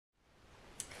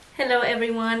Hello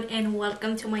everyone and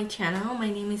welcome to my channel. My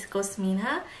name is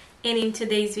Cosmina, and in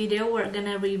today's video we're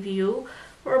gonna review,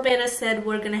 or better said,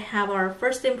 we're gonna have our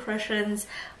first impressions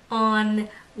on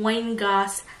Wayne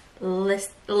Goss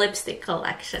lipstick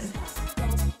collection.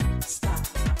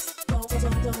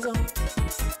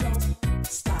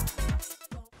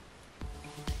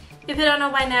 If you don't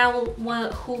know by now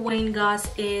who Wayne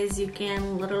Goss is, you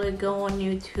can literally go on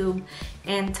YouTube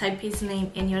and type his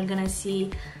name and you're gonna see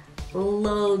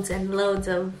loads and loads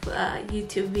of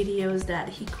YouTube videos that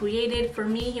he created. For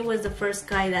me, he was the first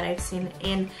guy that I've seen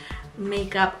in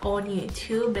makeup on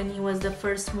YouTube, and he was the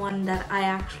first one that I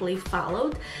actually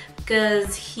followed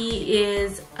because he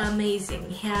is amazing.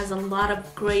 He has a lot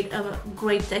of great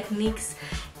techniques,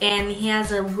 and he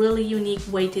has a really unique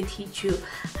way to teach you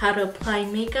how to apply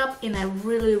makeup, and I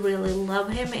really love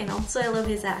him, and also I love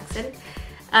his accent.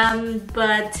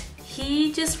 But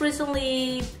he just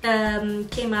recently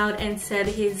came out and said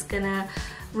he's gonna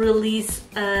release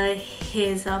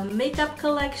his makeup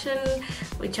collection,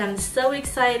 which I'm so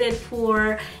excited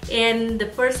for. And the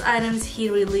first items he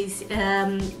released,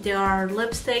 there are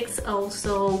lipsticks,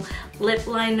 also lip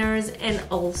liners, and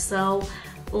also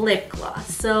lip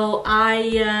gloss. So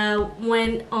I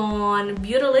went on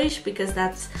Beautylish because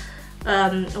that's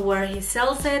where he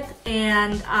sells it,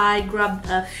 and I grabbed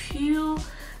a few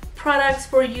products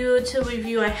for you to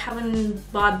review. I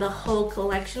haven't bought the whole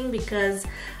collection because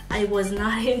I was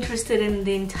not interested in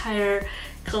the entire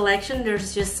collection.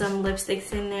 There's just some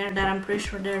lipsticks in there that I'm pretty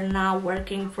sure they're not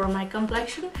working for my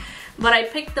complexion, but I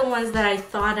picked the ones that I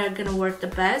thought are gonna work the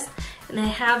best. And I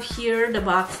have here the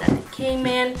box that it came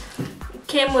in. It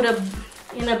came with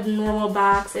in a normal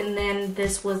box, and then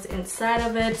this was inside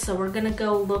of it. So we're gonna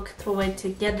go look through it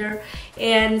together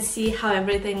and see how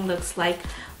everything looks like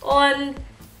on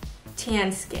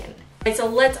tan skin. Okay, so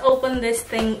let's open this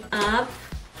thing up.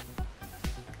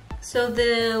 So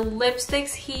the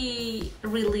lipsticks he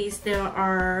released, there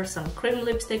are some cream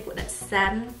lipstick with a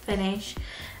satin finish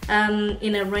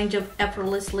in a range of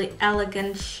effortlessly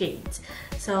elegant shades.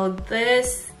 So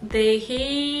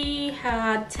he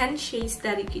had 10 shades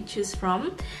that you could choose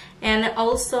from, and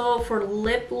also for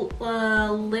lip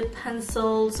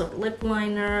pencils or lip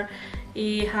liner,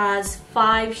 he has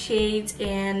 5 shades,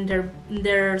 and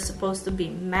they're supposed to be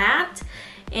matte.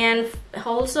 And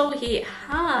also he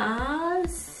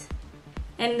has,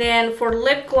 and then for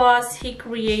lip gloss he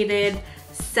created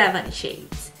 7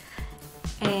 shades.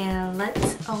 And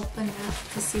let's open up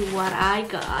to see what I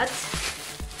got.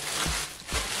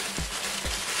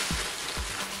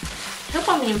 I hope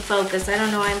I'm in focus. I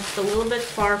don't know, I'm a little bit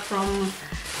far from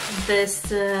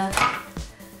this.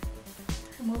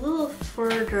 I'm a little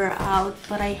further out,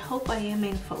 but I hope I am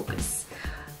in focus.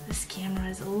 This camera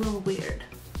is a little weird.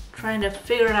 Trying to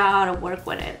figure out how to work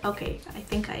with it. Okay, I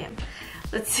think I am.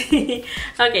 Let's see.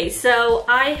 Okay, so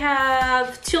I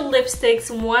have 2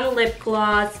 lipsticks, 1 lip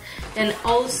gloss, and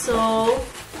also,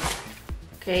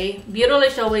 okay,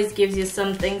 Beautylish always gives you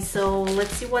something, so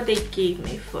let's see what they gave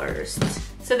me first.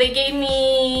 So they gave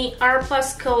me R+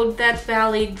 Code Death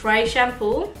Valley Dry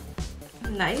Shampoo.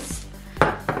 Nice.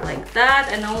 Like that,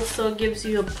 and also gives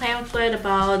you a pamphlet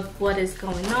about what is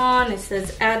going on. It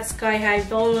says add sky high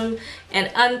volume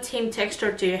and untamed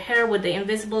texture to your hair with the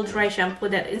invisible dry shampoo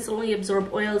that instantly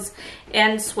absorbs oils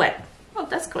and sweat. Oh,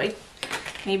 that's great.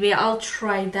 Maybe I'll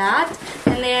try that.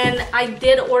 And then I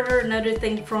did order another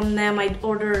thing from them. I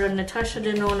ordered a Natasha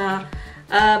Denona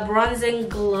Bronzing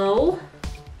Glow,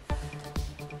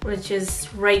 which is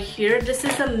right here. This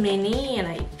is a mini, and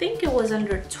I think it was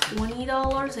under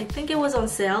 $20. I think it was on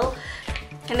sale.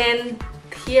 And then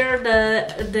here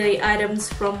are the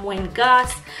items from Wayne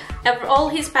Goss. All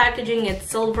his packaging, it's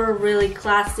silver, really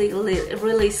classy,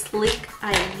 really sleek.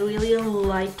 I really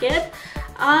like it.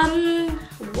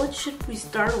 What should we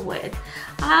start with?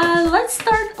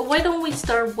 Why don't we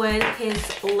start with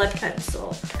his lip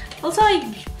pencil? Also,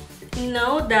 I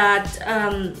know that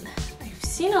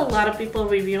seen a lot of people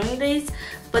reviewing these,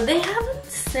 but they haven't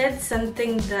said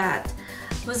something that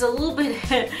was a little bit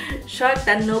shocked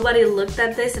that nobody looked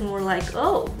at this and were like,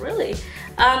 oh really?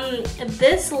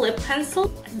 This lip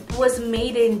pencil was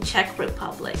made in Czech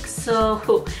Republic,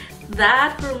 so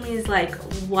that for me is like,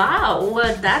 wow,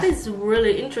 well, that is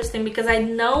really interesting, because I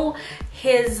know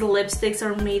his lipsticks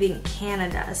are made in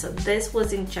Canada, so this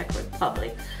was in Czech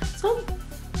Republic. So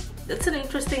that's an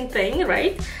interesting thing,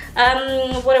 right?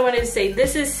 What I wanted to say,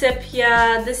 this is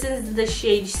Sepia. This is the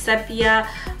shade Sepia.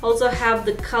 Also have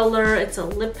the color. It's a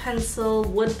lip pencil,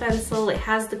 wood pencil. It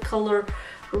has the color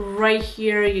right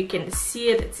here. You can see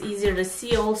it. It's easier to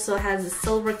see. Also has a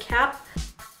silver cap.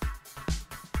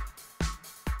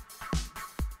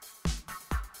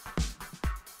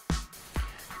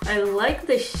 I like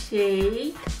the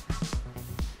shade.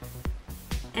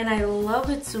 And I love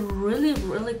it's really,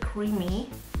 really creamy.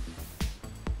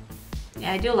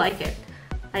 Yeah, I do like it.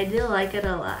 I do like it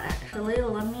a lot, actually.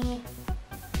 Let me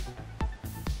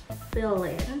fill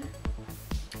in.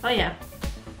 Oh yeah.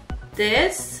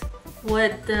 This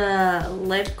with the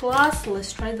lip gloss.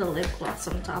 Let's try the lip gloss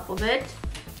on top of it.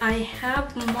 I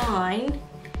have mine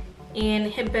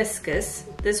in Hibiscus.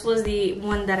 This was the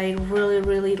one that I really,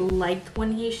 really liked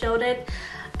when he showed it.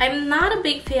 I'm not a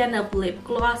big fan of lip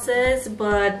glosses,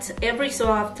 but every so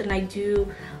often I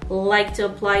do like to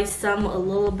apply some a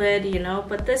little bit, you know.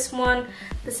 But this one,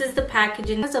 this is the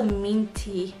packaging. It has a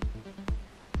minty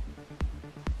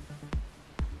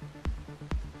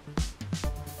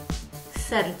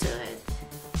scent to it.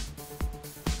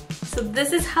 So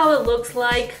this is how it looks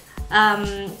like.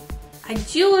 I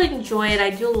do enjoy it. I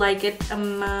do like it.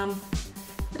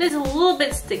 It is a little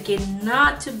bit sticky,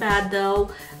 not too bad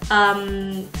though.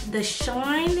 The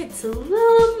shine, it's a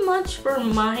little much for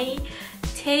my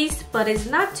taste, but it's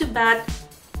not too bad.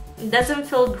 It doesn't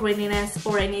feel graininess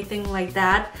or anything like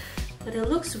that, but it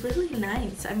looks really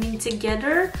nice. I mean,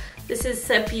 together, this is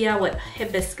sepia with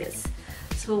hibiscus.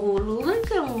 So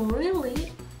looking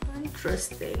really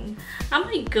interesting. I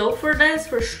might go for this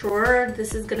for sure.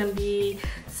 This is gonna be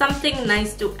something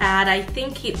nice to add. I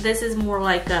think this is more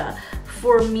like a,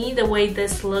 for me, the way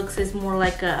this looks is more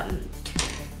like a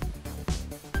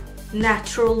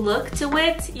natural look to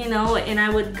it, you know, and I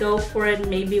would go for it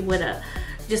maybe with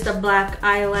just a black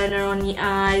eyeliner on the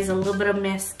eyes, a little bit of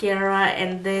mascara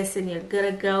and this, and you're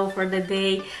gonna go for the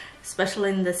day, especially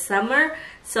in the summer.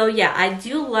 So yeah, I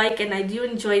do like and I do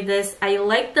enjoy this. I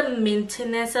like the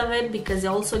mintiness of it because it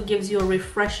also gives you a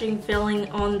refreshing feeling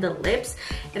on the lips,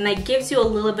 and it gives you a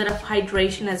little bit of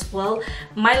hydration as well.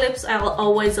 My lips are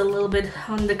always a little bit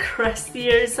on the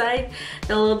crustier side,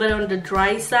 a little bit on the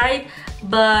dry side,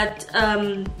 but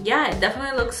yeah, it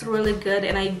definitely looks really good,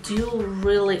 and I do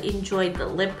really enjoy the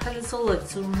lip pencil.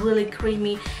 It's really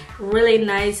creamy, really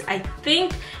nice. I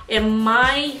think it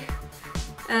might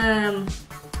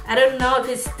I don't know if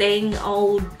it's staying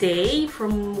all day.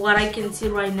 From what I can see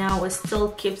right now, it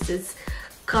still keeps its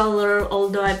color,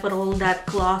 although I put all that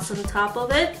gloss on top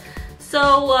of it.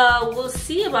 So we'll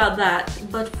see about that.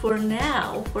 But for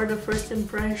now, for the first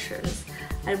impressions,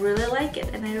 I really like it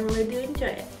and I really do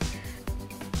enjoy it.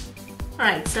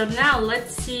 Alright, so now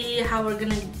let's see how we're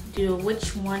gonna do.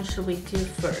 Which one should we do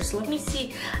first? Let me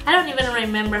see. I don't even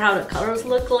remember how the colors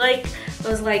look like. I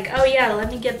was like, oh yeah,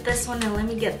 let me get this one and let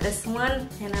me get this one.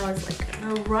 And I was like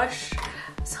in a rush.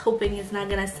 I was hoping it's not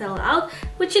gonna sell out,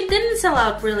 which it didn't sell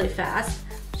out really fast,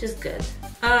 which is good.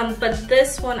 But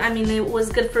this one, I mean, it was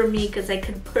good for me because I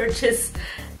could purchase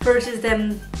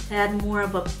them. They had more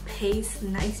of a paste,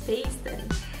 nice paste,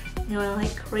 and you know,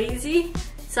 like crazy.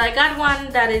 So I got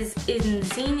one that is in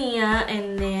Zinnia,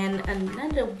 and then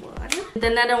another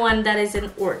one that is in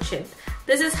Orchid.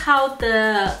 This is how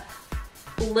the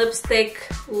lipstick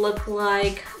look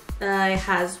like. It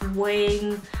has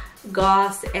Wayne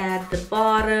Goss at the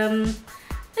bottom.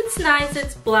 It's nice,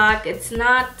 it's black, it's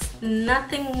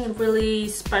nothing really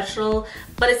special,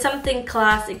 but it's something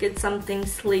classic, it's something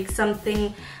sleek,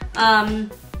 something,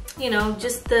 you know,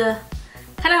 just the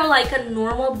kind of like a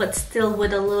normal, but still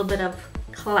with a little bit of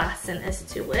classiness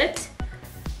to it.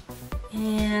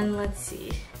 And let's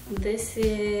see, this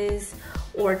is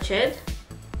Orchid.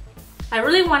 I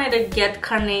really wanted to get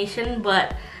Carnation,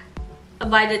 but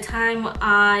by the time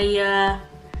I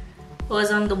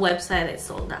was on the website, it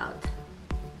sold out.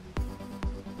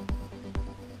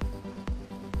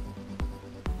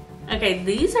 Okay,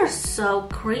 these are so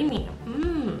creamy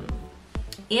and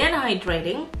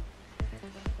hydrating.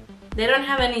 They don't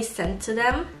have any scent to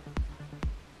them.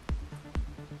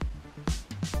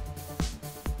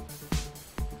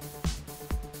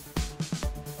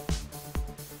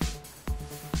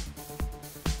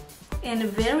 And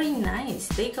very nice.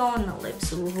 They go on the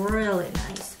lips really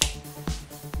nice.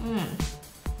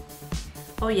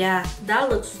 Oh yeah, that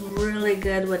looks really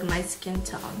good with my skin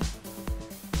tone.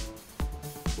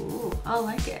 Ooh, I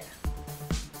like it.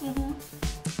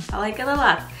 I like it a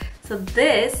lot. So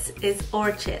this is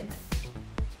Orchid.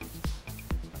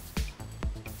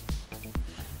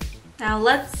 Now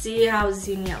let's see how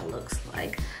Zinnia looks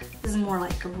like. This is more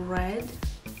like a red.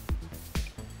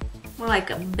 More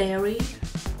like a berry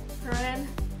red.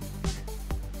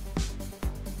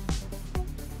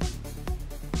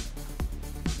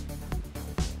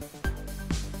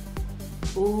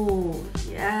 Ooh,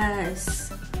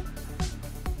 yes.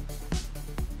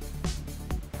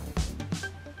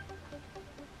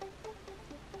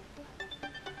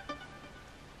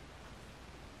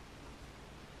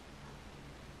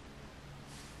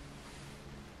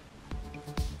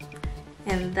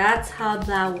 And that's how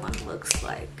that one looks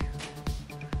like.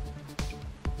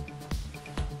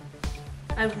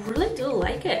 I really do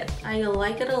like it. I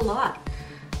like it a lot.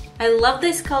 I love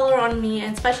this color on me,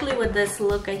 and especially with this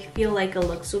look, I feel like it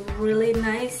looks really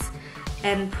nice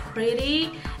and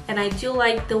pretty. And I do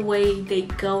like the way they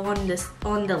go on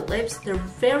the lips. They're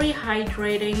very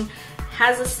hydrating,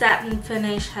 has a satin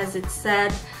finish, as it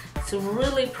said. It's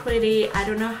really pretty. I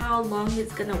don't know how long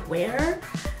it's gonna wear.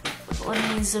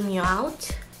 Let me zoom you out.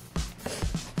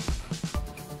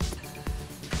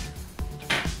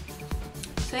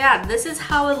 So yeah, this is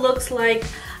how it looks like.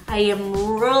 I am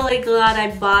really glad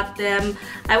I bought them.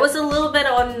 I was a little bit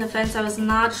on the fence. I was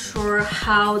not sure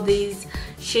how these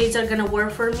shades are gonna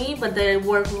work for me, but they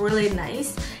work really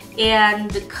nice. And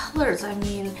the colors, I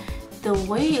mean, the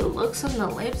way it looks on the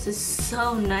lips is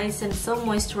so nice and so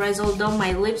moisturized, although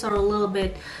my lips are a little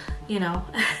bit, you know,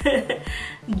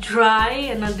 dry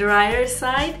and a drier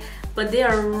side, but they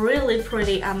are really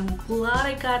pretty. I'm glad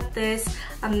I got this.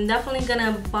 I'm definitely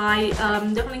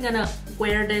gonna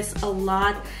wear this a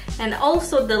lot. And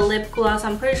also the lip gloss,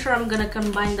 I'm pretty sure I'm gonna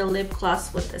combine the lip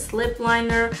gloss with this lip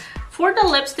liner. For the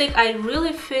lipstick, I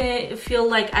really feel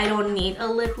like I don't need a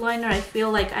lip liner. I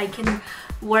feel like I can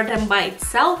wear them by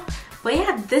itself. But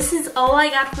yeah, this is all I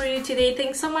got for you today.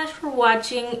 Thanks so much for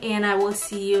watching, and I will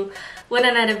see you with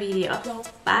another video.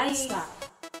 Bye! Don't stop.